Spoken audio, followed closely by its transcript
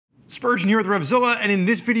Spurgeon here with RevZilla, and in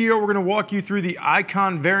this video we're going to walk you through the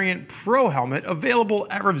Icon Variant Pro helmet available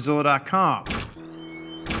at RevZilla.com.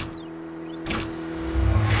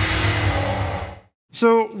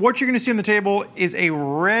 So what you're going to see on the table is a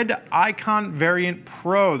red Icon Variant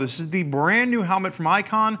Pro. This is the brand new helmet from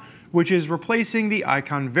Icon, which is replacing the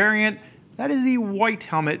Icon Variant. That is the white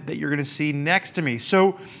helmet that you're going to see next to me.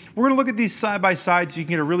 So we're going to look at these side by side so you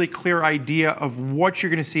can get a really clear idea of what you're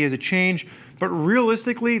going to see as a change. But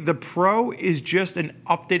realistically, the Pro is just an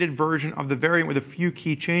updated version of the Variant with a few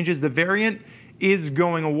key changes. The Variant is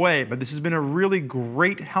going away, but this has been a really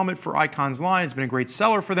great helmet for Icon's line. It's been a great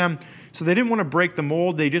seller for them. So they didn't want to break the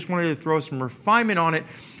mold. They just wanted to throw some refinement on it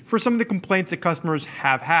for some of the complaints that customers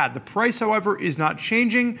have had. The price, however, is not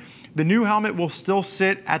changing. The new helmet will still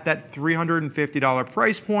sit at that $350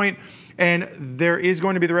 price point, and there is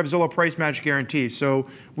going to be the RevZilla price match guarantee. So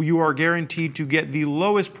you are guaranteed to get the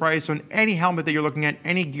lowest price on any helmet that you're looking at,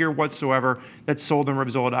 any gear whatsoever that's sold on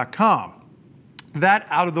RevZilla.com. That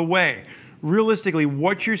out of the way. Realistically,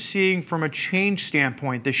 what you're seeing from a change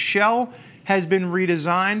standpoint, the shell has been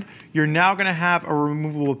redesigned. You're now going to have a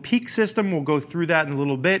removable peak system. We'll go through that in a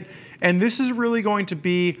little bit. And this is really going to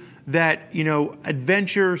be that,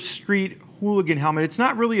 adventure street hooligan helmet. It's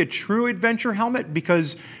not really a true adventure helmet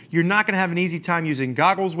because you're not going to have an easy time using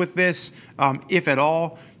goggles with this, if at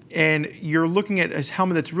all. And you're looking at a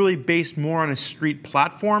helmet that's really based more on a street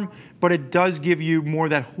platform, but it does give you more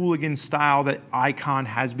that hooligan style that Icon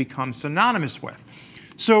has become synonymous with.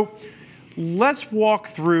 So let's walk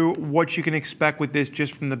through what you can expect with this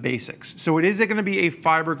just from the basics. So it is going to be a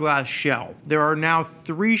fiberglass shell. There are now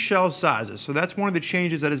 3 shell sizes. So that's one of the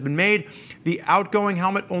changes that has been made. The outgoing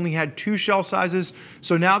helmet only had 2 shell sizes.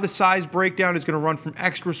 So now the size breakdown is going to run from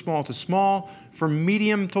extra small to small, from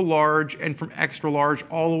medium to large, and from extra large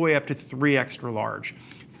all the way up to 3 extra large.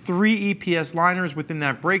 3 EPS liners within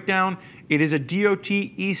that breakdown. It is a DOT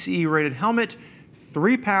ECE rated helmet.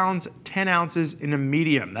 3 pounds, 10 ounces in a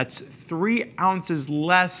medium. That's 3 ounces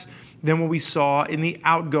less than what we saw in the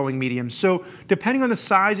outgoing medium. So depending on the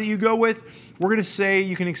size that you go with, we're going to say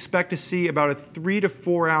you can expect to see about a 3 to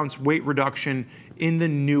 4 ounce weight reduction in the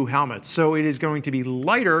new helmet. So it is going to be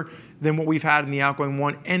lighter than what we've had in the outgoing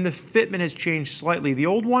one, and the fitment has changed slightly. The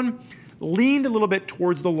old one leaned a little bit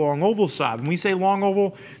towards the long oval side. When we say long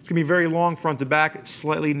oval, it's going to be very long front to back,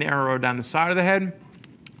 slightly narrow down the side of the head.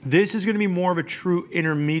 This is going to be more of a true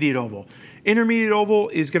intermediate oval. Intermediate oval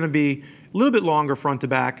is going to be a little bit longer front to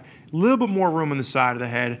back, a little bit more room on the side of the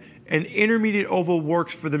head, and intermediate oval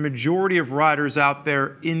works for the majority of riders out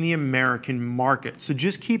there in the American market. So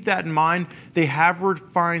just keep that in mind. They have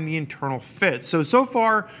refined the internal fit. So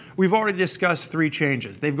far, we've already discussed 3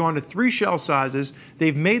 changes. They've gone to 3 shell sizes,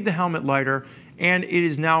 they've made the helmet lighter, and it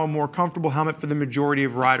is now a more comfortable helmet for the majority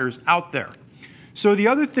of riders out there. So the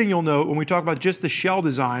other thing you'll note when we talk about just the shell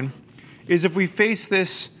design is if we face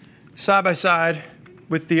this side by side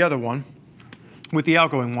with the other one, with the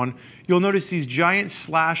outgoing one, you'll notice these giant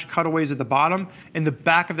slash cutaways at the bottom, and the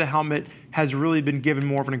back of the helmet has really been given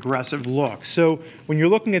more of an aggressive look. So when you're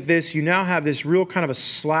looking at this, you now have this real kind of a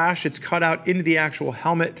slash. It's cut out into the actual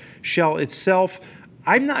helmet shell itself.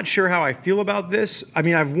 I'm not sure how I feel about this. I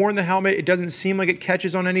mean, I've worn the helmet. It doesn't seem like it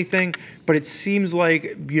catches on anything, but it seems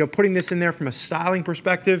like, putting this in there from a styling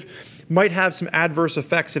perspective might have some adverse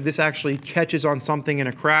effects if this actually catches on something in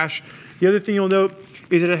a crash. The other thing you'll note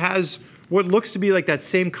is that it has what looks to be like that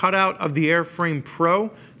same cutout of the Airframe Pro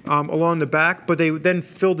along the back, but they then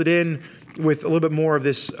filled it in with a little bit more of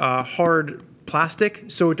this hard plastic,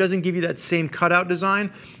 so it doesn't give you that same cutout design.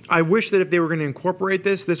 I wish that if they were going to incorporate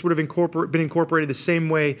this, this would have been incorporated the same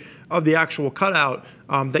way of the actual cutout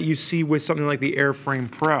that you see with something like the Airframe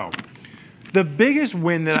Pro. The biggest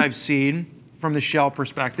win that I've seen from the shell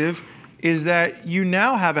perspective is that you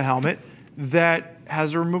now have a helmet that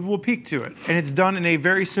has a removable peak to it, and it's done in a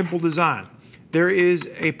very simple design. There is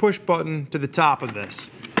a push button to the top of this.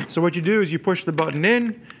 So what you do is you push the button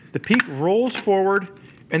in, the peak rolls forward,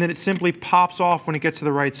 and then it simply pops off when it gets to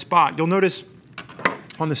the right spot. You'll notice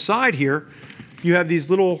on the side here, you have these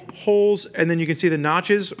little holes, and then you can see the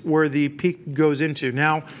notches where the peak goes into.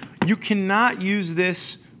 Now, you cannot use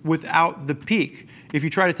this without the peak. If you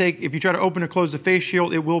try to open or close the face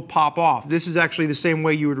shield, it will pop off. This is actually the same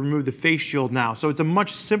way you would remove the face shield now. So it's a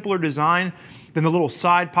much simpler design than the little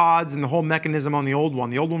side pods and the whole mechanism on the old one.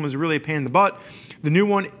 The old one was really a pain in the butt. The new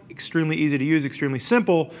one, extremely easy to use, extremely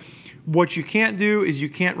simple. What you can't do is you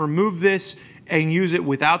can't remove this and use it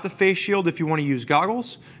without the face shield if you want to use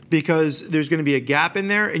goggles, because there's going to be a gap in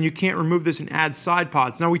there, and you can't remove this and add side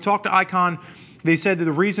pods. Now, we talked to Icon They said that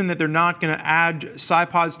the reason that they're not going to add side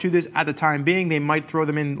pods to this at the time being, they might throw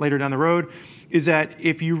them in later down the road, is that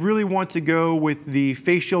if you really want to go with the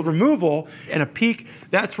face shield removal and a peak,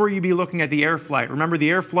 that's where you'd be looking at the Air Flight. Remember, the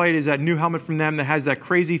Air Flight is that new helmet from them that has that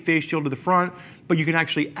crazy face shield to the front, but you can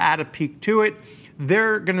actually add a peak to it.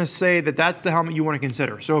 They're gonna say that that's the helmet you wanna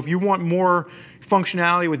consider. So if you want more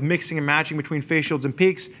functionality with mixing and matching between face shields and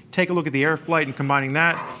peaks, take a look at the Air Flight and combining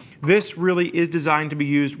that. This really is designed to be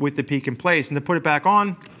used with the peak in place. And to put it back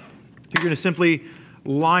on, you're gonna simply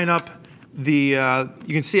line up the,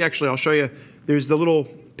 you can see actually, I'll show you, there's the little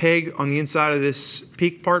peg on the inside of this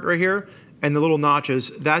peak part right here, and the little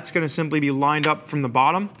notches. That's gonna simply be lined up from the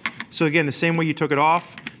bottom. So again, the same way you took it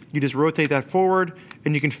off, you just rotate that forward,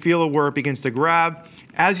 and you can feel where it begins to grab.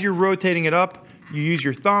 As you're rotating it up, you use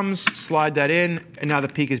your thumbs, slide that in, and now the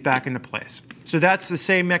peak is back into place. So that's the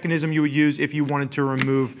same mechanism you would use if you wanted to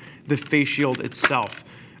remove the face shield itself.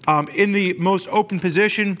 In the most open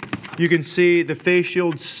position, you can see the face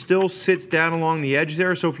shield still sits down along the edge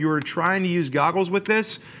there. So if you were trying to use goggles with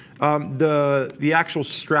this, the actual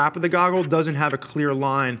strap of the goggle doesn't have a clear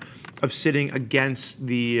line of sitting against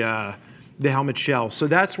the helmet shell. So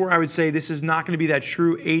that's where I would say this is not going to be that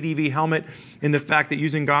true ADV helmet, in the fact that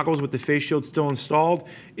using goggles with the face shield still installed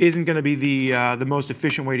isn't going to be the most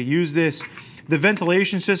efficient way to use this. The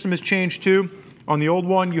ventilation system has changed too. On the old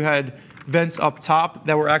one, you had vents up top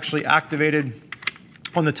that were actually activated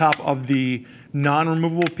on the top of the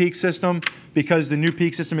non-removable peak system. Because the new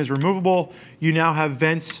peak system is removable, you now have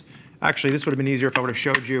vents. Actually, this would have been easier if I would have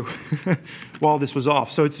showed you while this was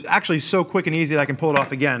off. So it's actually so quick and easy that I can pull it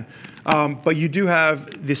off again. But you do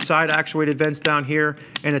have the side actuated vents down here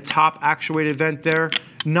and a top actuated vent there.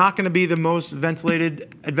 Not going to be the most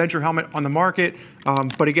ventilated adventure helmet on the market.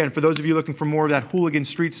 But again, for those of you looking for more of that hooligan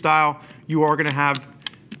street style, you are going to have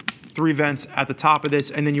 3 vents at the top of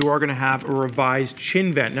this, and then you are going to have a revised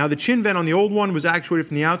chin vent. Now, the chin vent on the old one was actuated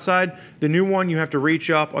from the outside. The new one, you have to reach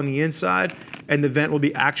up on the inside, and the vent will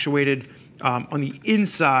be actuated on the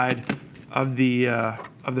inside of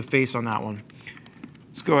the face on that one.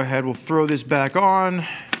 Let's go ahead. We'll throw this back on.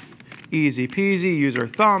 Easy peasy. Use our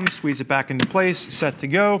thumb, squeeze it back into place, set to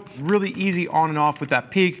go. Really easy on and off with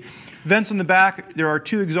that peak. Vents on the back, there are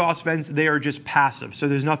 2 exhaust vents. They are just passive, so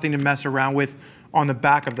there's nothing to mess around with on the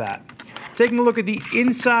back of that. Taking a look at the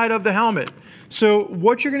inside of the helmet. So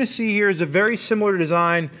what you're going to see here is a very similar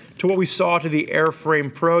design to what we saw to the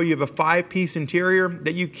Airframe Pro. You have a 5-piece interior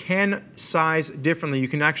that you can size differently. You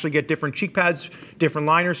can actually get different cheek pads, different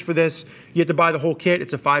liners for this. You have to buy the whole kit.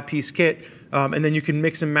 It's a 5-piece kit. And then you can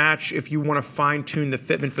mix and match if you want to fine-tune the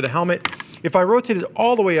fitment for the helmet. If I rotate it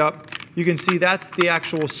all the way up, you can see that's the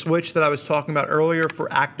actual switch that I was talking about earlier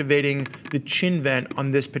for activating the chin vent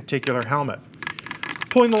on this particular helmet.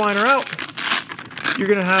 Pulling the liner out, you're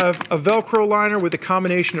going to have a Velcro liner with a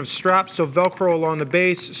combination of straps. So Velcro along the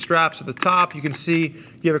base, straps at the top. You can see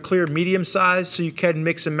you have a clear medium size, so you can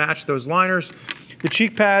mix and match those liners. The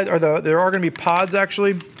cheek pad, or there are going to be pods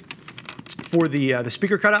actually for the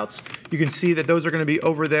speaker cutouts. You can see that those are going to be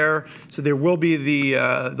over there. So there will be the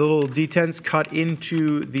little detents cut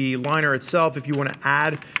into the liner itself if you want to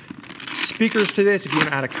add speakers to this, if you want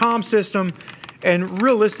to add a comm system. And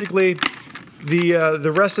realistically,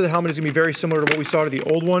 the rest of the helmet is going to be very similar to what we saw to the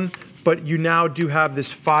old one, but you now do have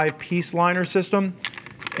this 5-piece liner system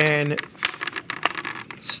and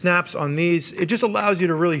snaps on these. It just allows you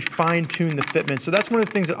to really fine-tune the fitment. So that's one of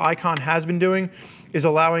the things that Icon has been doing, is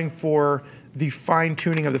allowing for the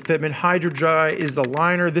fine-tuning of the fitment. HydraDry is the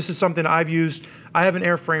liner. This is something I've used. I have an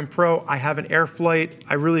Airframe Pro. I have an Airflight.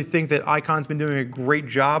 I really think that Icon's been doing a great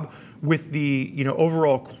job with the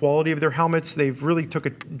overall quality of their helmets. They've really took a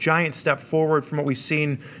giant step forward from what we've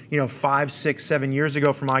seen 5, 6, 7 years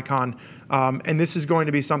ago from Icon. And this is going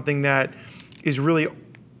to be something that is really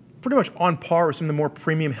pretty much on par with some of the more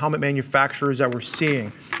premium helmet manufacturers that we're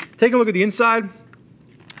seeing. Take a look at the inside.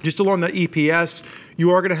 Just along that EPS, you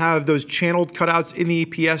are going to have those channeled cutouts in the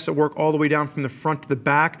EPS that work all the way down from the front to the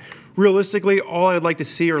back. Realistically, all I'd like to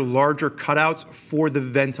see are larger cutouts for the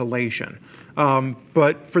ventilation.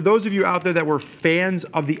 But for those of you out there that were fans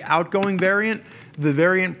of the outgoing variant, the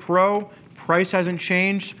Variant Pro, price hasn't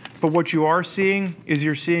changed, but what you are seeing is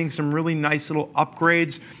you're seeing some really nice little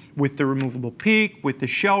upgrades with the removable peak, with the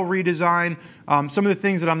shell redesign. Some of the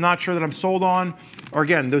things that I'm not sure that I'm sold on are,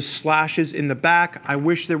 again, those slashes in the back. I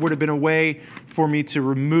wish there would have been a way for me to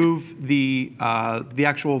remove the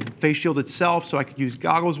actual face shield itself so I could use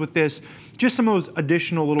goggles with this. Just some of those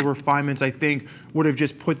additional little refinements, I think, would have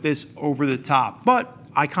just put this over the top. But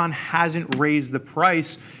Icon hasn't raised the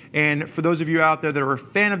price, And for those of you out there that are a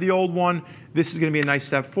fan of the old one, this is going to be a nice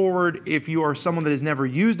step forward. If you are someone that has never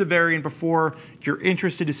used a variant before, you're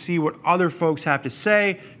interested to see what other folks have to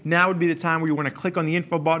say, now would be the time where you want to click on the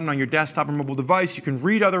info button on your desktop or mobile device. You can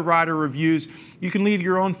read other rider reviews. You can leave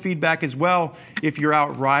your own feedback as well if you're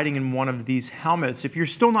out riding in one of these helmets. If you're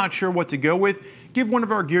still not sure what to go with, give one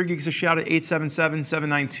of our Gear Geeks a shout at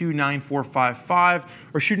 877-792-9455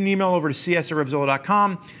 or shoot an email over to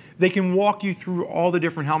cs@revzilla.com. They can walk you through all the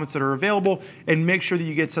different helmets that are available and make sure that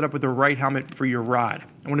you get set up with the right helmet for your ride.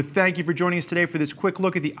 I want to thank you for joining us today for this quick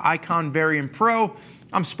look at the Icon Variant Pro.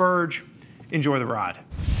 I'm Spurge. Enjoy the ride.